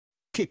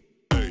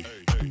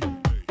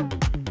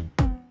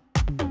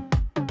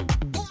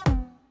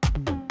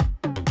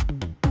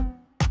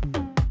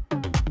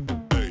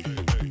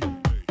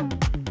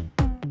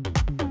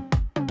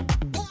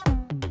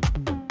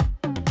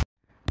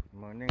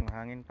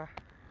pa.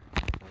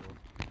 So,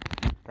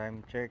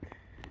 time check.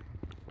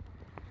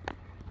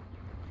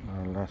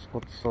 Last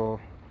foot. So,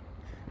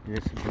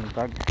 yes,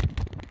 buntag.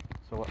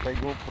 So, what I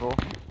GoPro.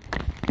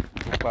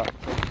 Buka.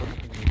 So,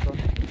 dito.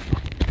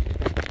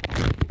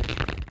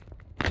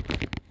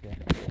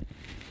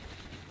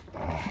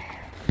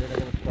 Then I'm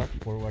gonna start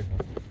forward.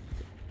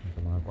 Ito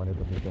mga kuha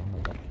dito.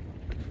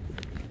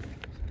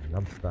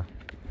 Labsta.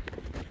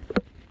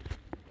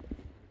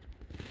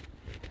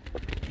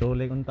 So,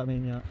 like unta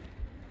niya.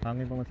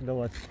 Hangin pa man sa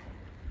gawas.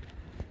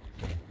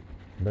 So,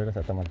 dahil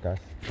ka sa tamagkas.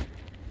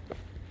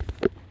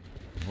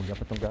 Huwag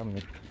pa itong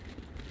gamit.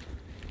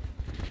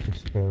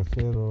 Shakespeare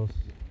Cirrus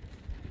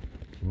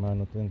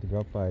Shimano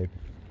 20.5.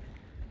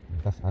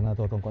 Tapos ana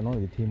to itong ano,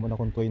 ithimo na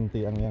kung 20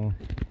 ang yung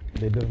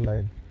leader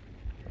line.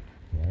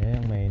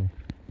 Yan yung main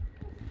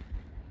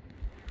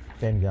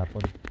 10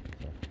 gapon.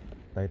 So,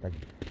 tayo tag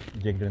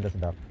jig din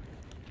sa dap.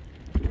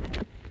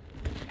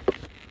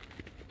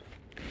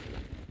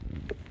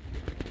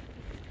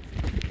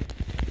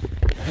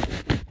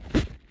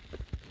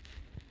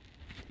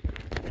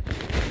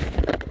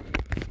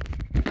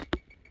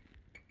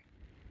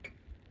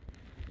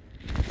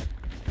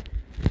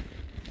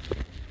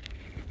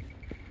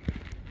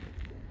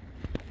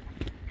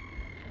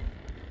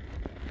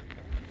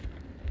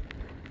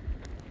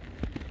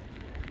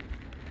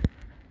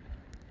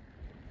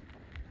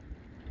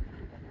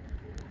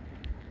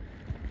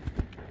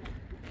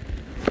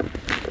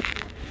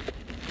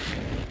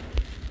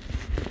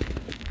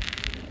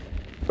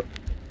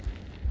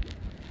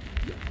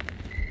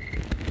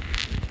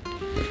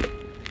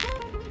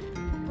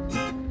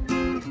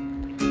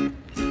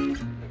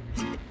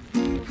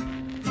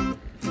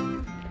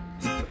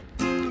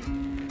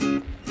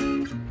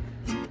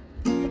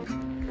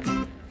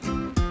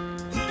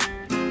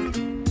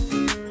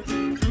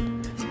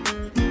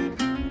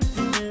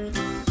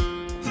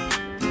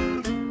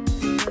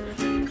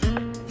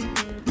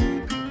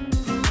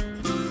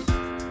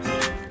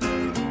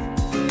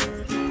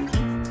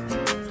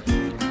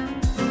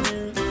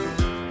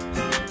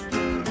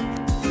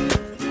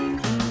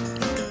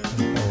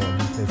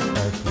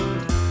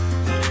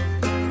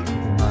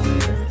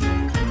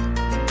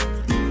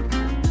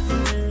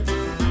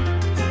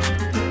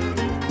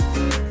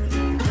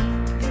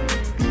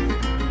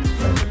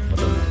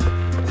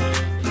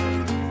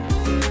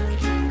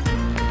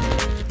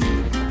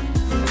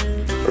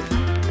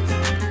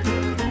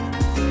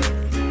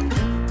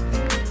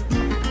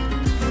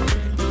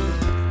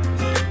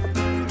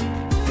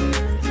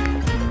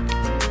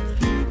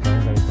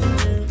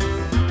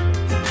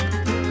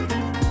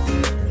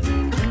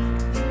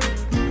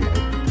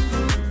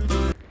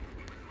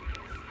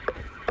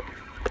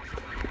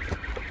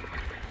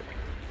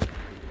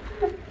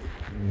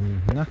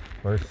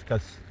 First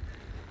cast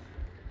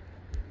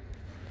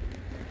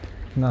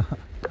na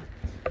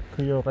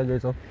kuyo ka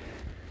guys. Oh,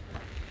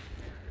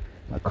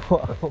 ako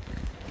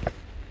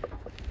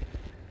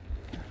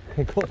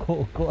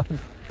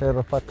pero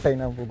patay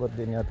na bugot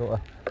din nga to.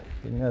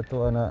 Din nga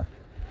to na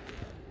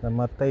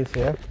namatay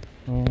siya.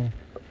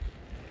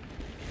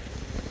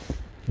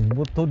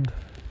 Butod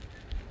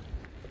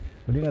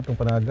hindi nga itong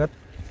panagat.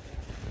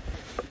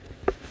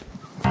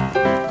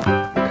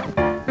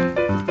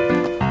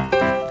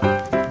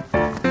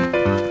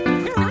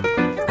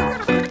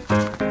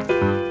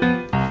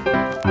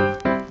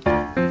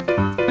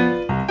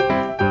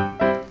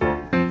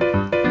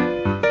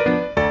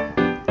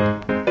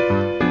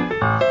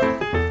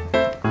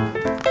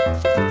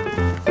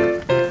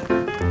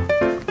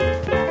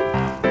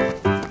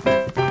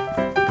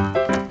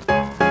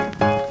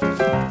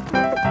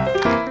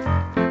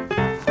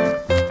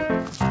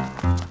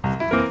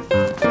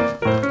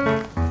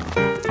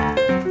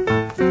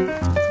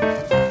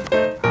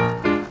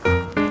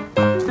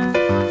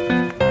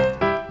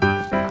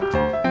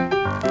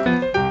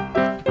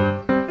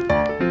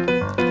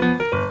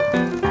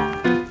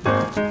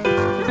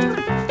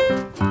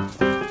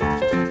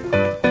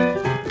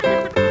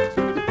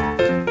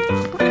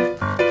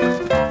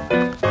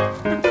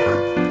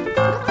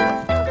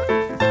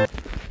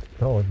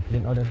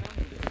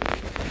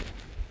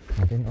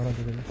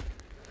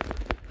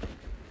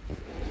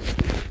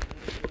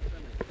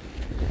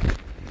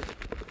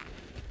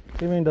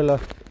 Sino yung dala?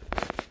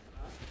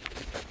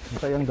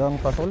 Ang gang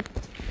pasol?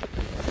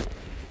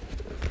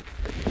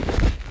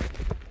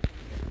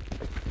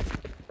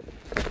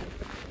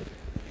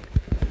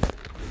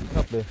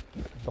 Sarap deh.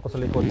 Ako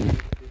sa likod.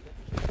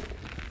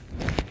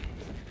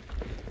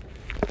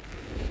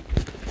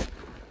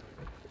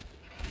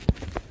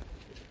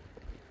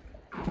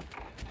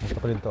 Ito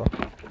pa rin to.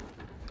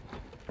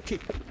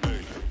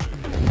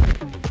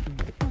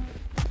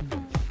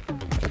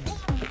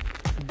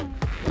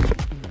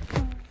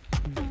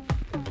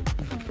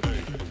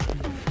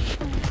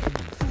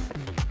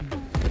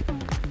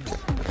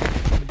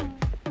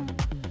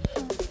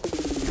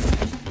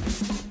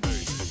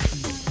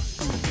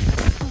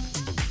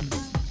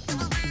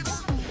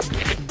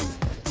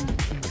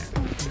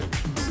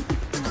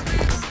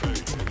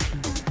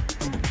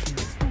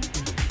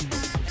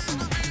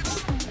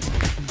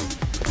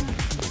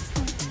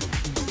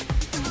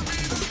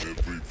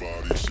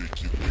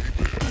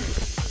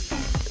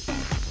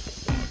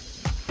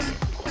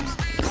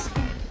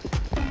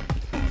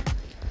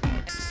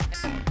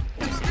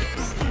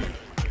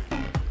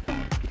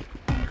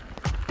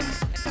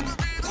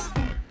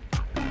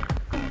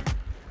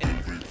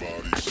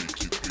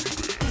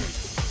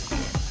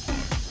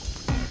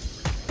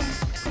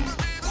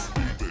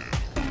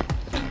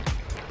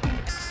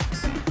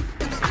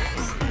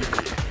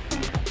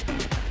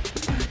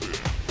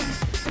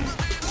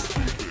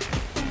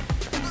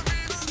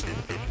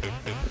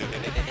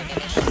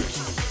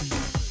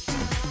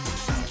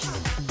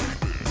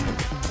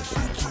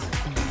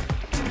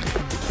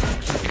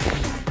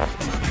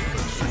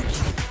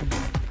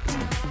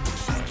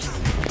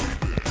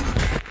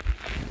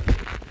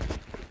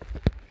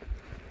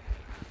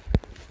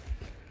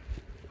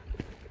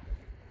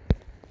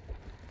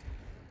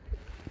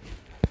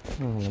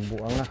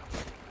 Nabuang na.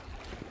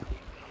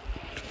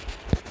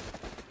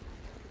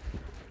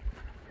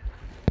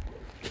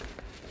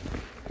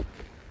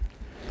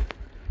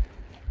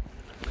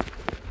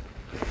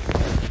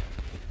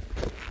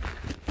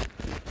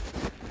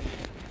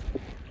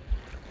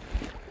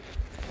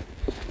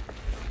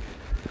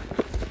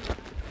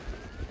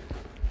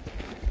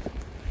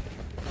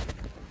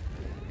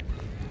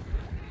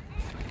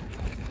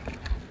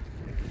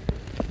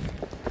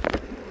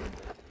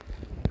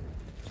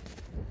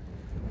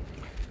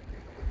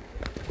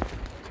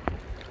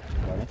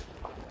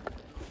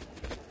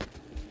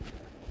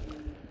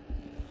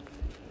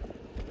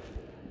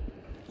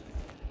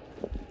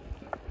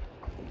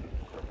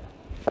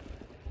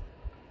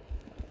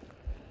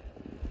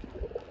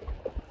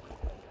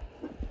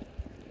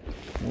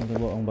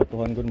 Ang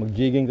batuhan ko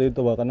mag-jigging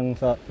dito ba kanang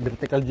sa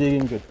vertical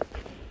jigging gud.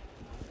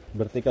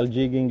 Vertical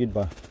jigging gid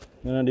ba.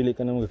 Nga dili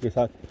ka na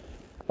magkisa.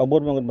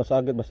 Pabor man gud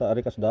masagad basta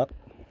ari kas dak.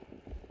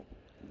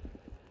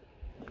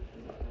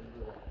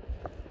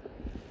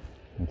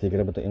 Sige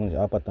ra bato ingon si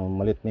apat na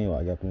malit ni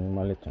wa gyapon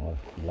malit ang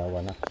lawa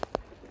na.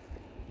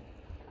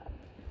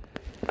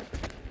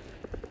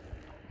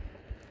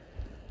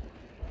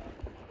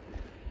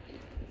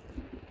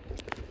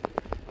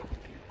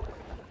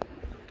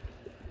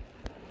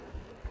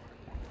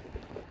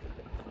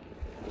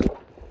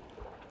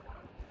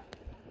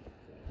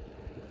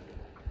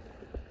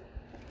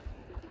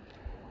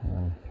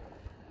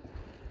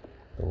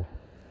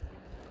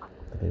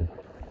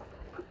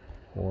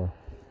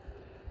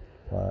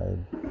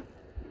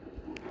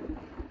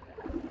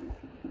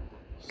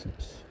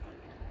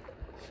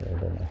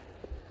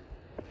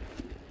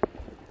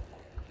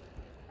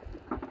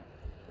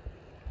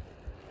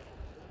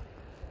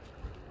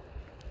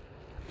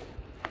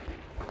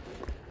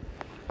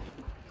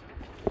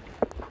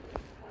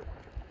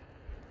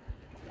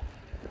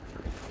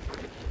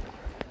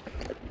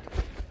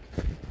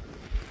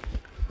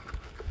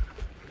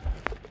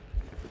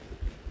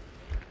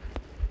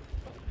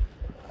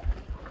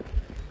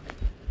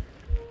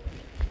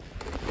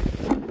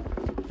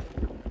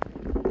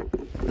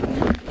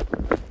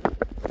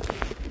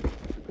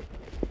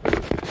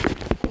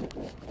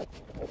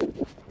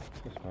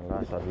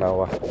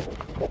 Lawa.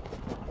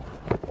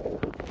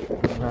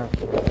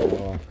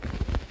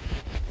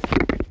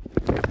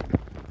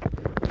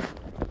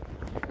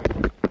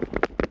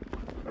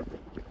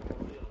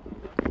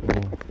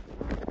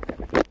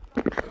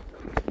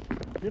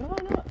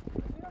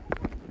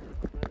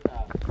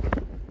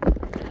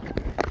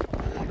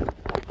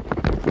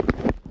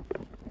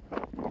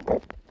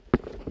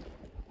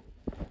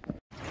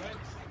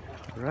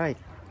 Right.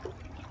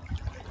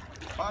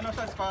 Paano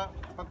sa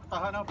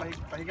pagtahan ng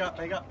pahiga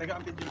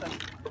ang pinditan.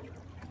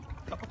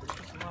 Takot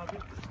sa Sumabit.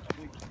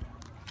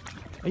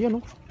 Ayun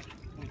oh.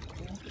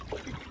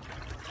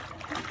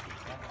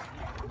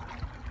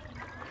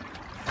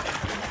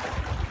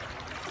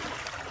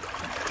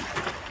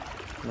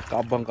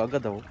 Nakaabang ka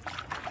agad oh.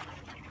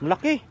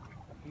 Malaki.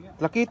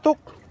 Laki tok.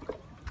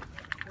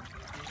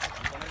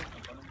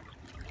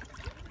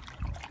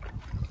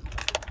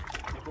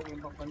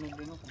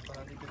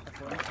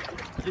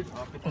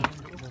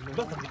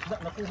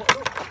 Nakuha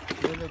do.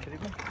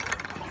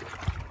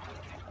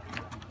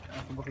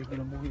 Ako ba kayo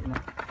pinabuhi na?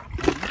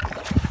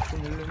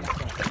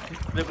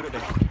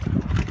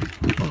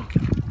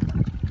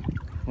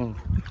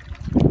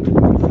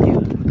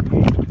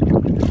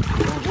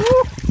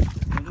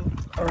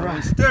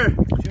 Monster!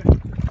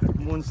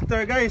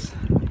 Monster guys!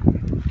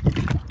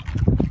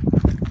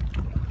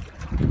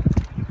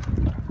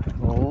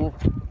 Oh,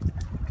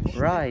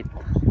 right.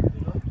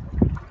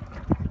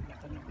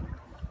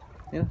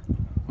 Yun,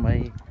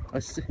 may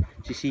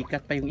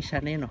sisikat pa yung isa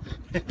na yun oh.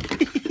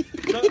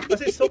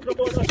 Kasi soap na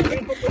po sa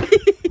sakin po.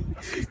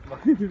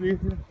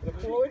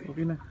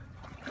 Okay na.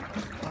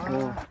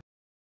 Oh.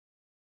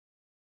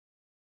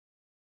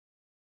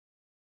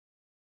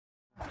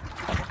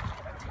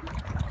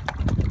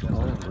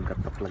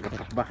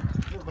 Lagatak ba?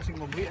 Basing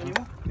mabuhi ano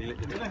mo? Dili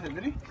na.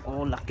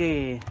 Oh,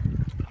 laki.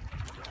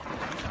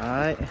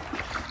 Ay.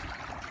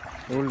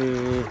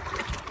 Uli.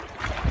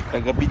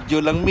 Taga-video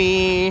lang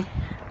mi.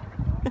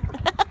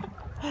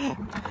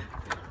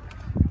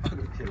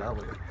 Sila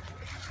ba?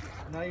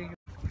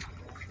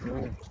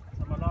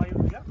 Sa malayo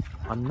nila.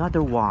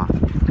 Another one.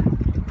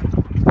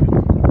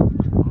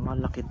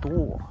 Ang laki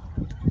to.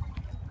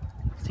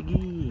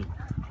 Sige.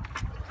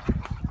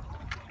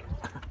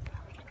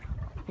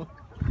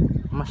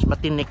 Mas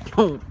matinik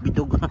yung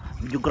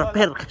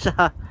videographer kasi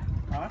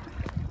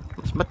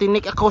mas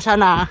matinik ako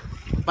sana.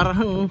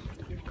 Parang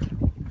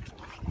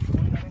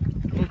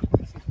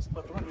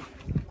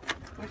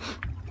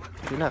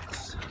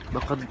relax.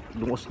 Baka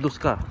dungos-dus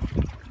ka.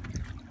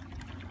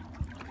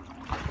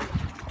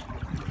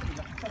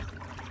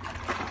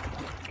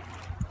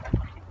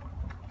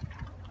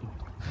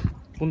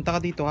 Punta ka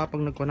dito ha pag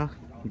nagko na.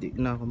 Hindi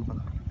na ako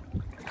maka.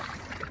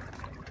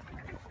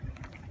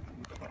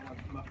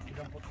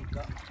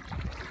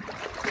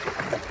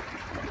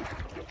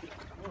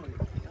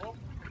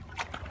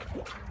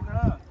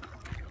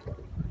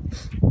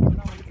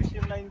 Manipis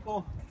yung line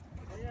ko.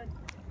 Ayan.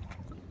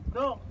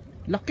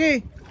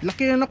 Laki.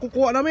 Laki na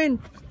nakukuha namin.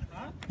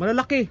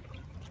 Malalaki.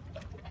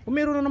 Oh,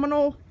 meron na naman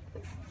oh.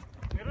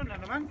 Meron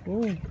na naman.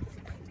 Oh.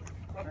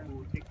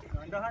 Putik.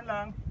 Andahan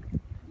lang.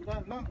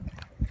 Andahan lang.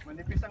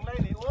 Manipis ang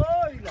line eh.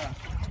 Oy la.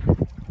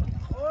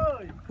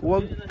 Oy.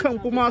 Huwag kang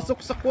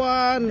pumasok sa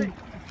kwan.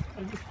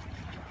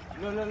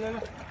 Lala.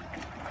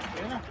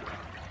 Ayan na.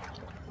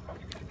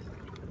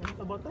 Ano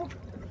sa bato?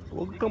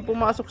 Huwag kang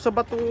pumasok sa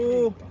bato.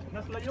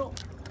 Nas layo.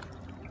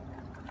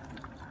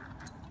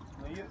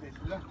 Layo eh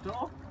sila.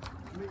 So,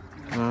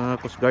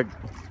 Coast Guard.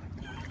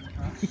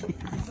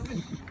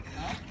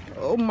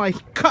 Oh my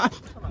God.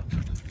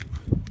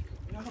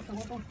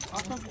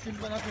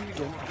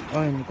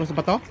 Ay, ko sa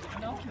bato?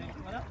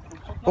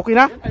 Okay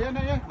na?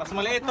 ayan. Mas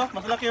maliit to.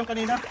 Mas laki yung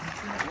kanina.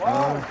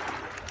 Wow.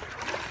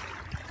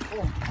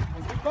 Oh,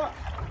 ang timba.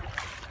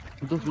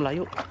 Doon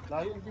malayo.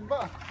 Layo yung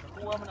timba.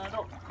 Nakuha mo na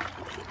ano.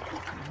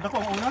 Dako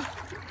ang una.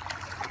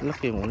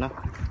 Laki yung una.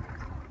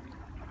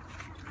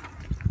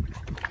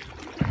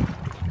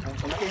 Ang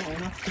laki yung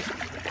una.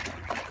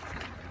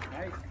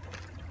 Nice.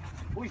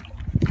 Uy.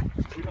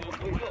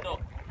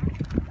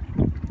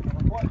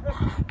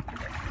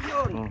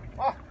 Yun.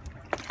 Oh.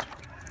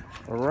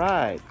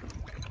 Alright.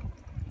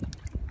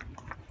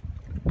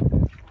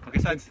 Okay,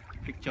 Sads.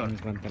 Picture. Ang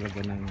kwan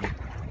talaga ng...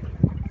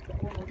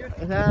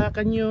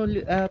 can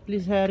you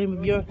please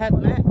remove your hat,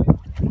 Matt?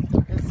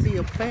 Let's see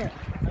your pet.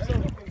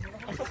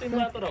 Asa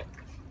timba to do?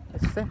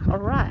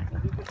 Alright.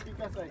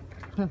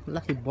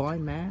 Lucky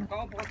boy, man.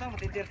 Kau po ta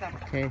matindir ta.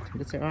 Okay,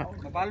 that's alright.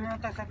 Mabalo na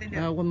ta sa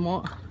tindir. One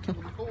more.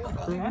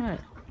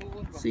 Alright.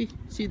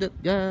 See that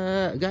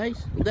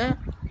guys? There?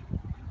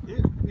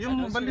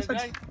 Yung balde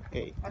Sads.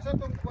 Okay. Asa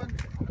tong kwan?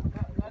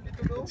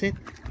 Nandito do. That's it.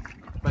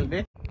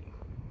 Balde.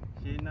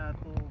 Sienna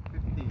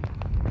 250.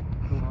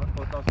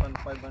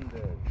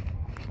 2,500.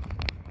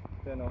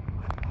 Ano?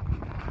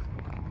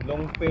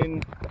 Long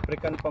fin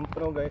African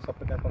Pompano guys,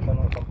 African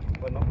Pompano.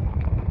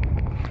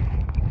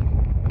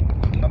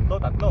 Tatlo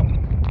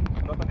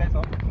to guys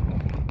oh.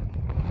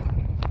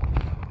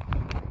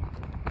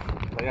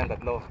 So yan,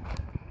 tatlo.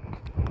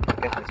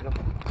 Okay, let's go.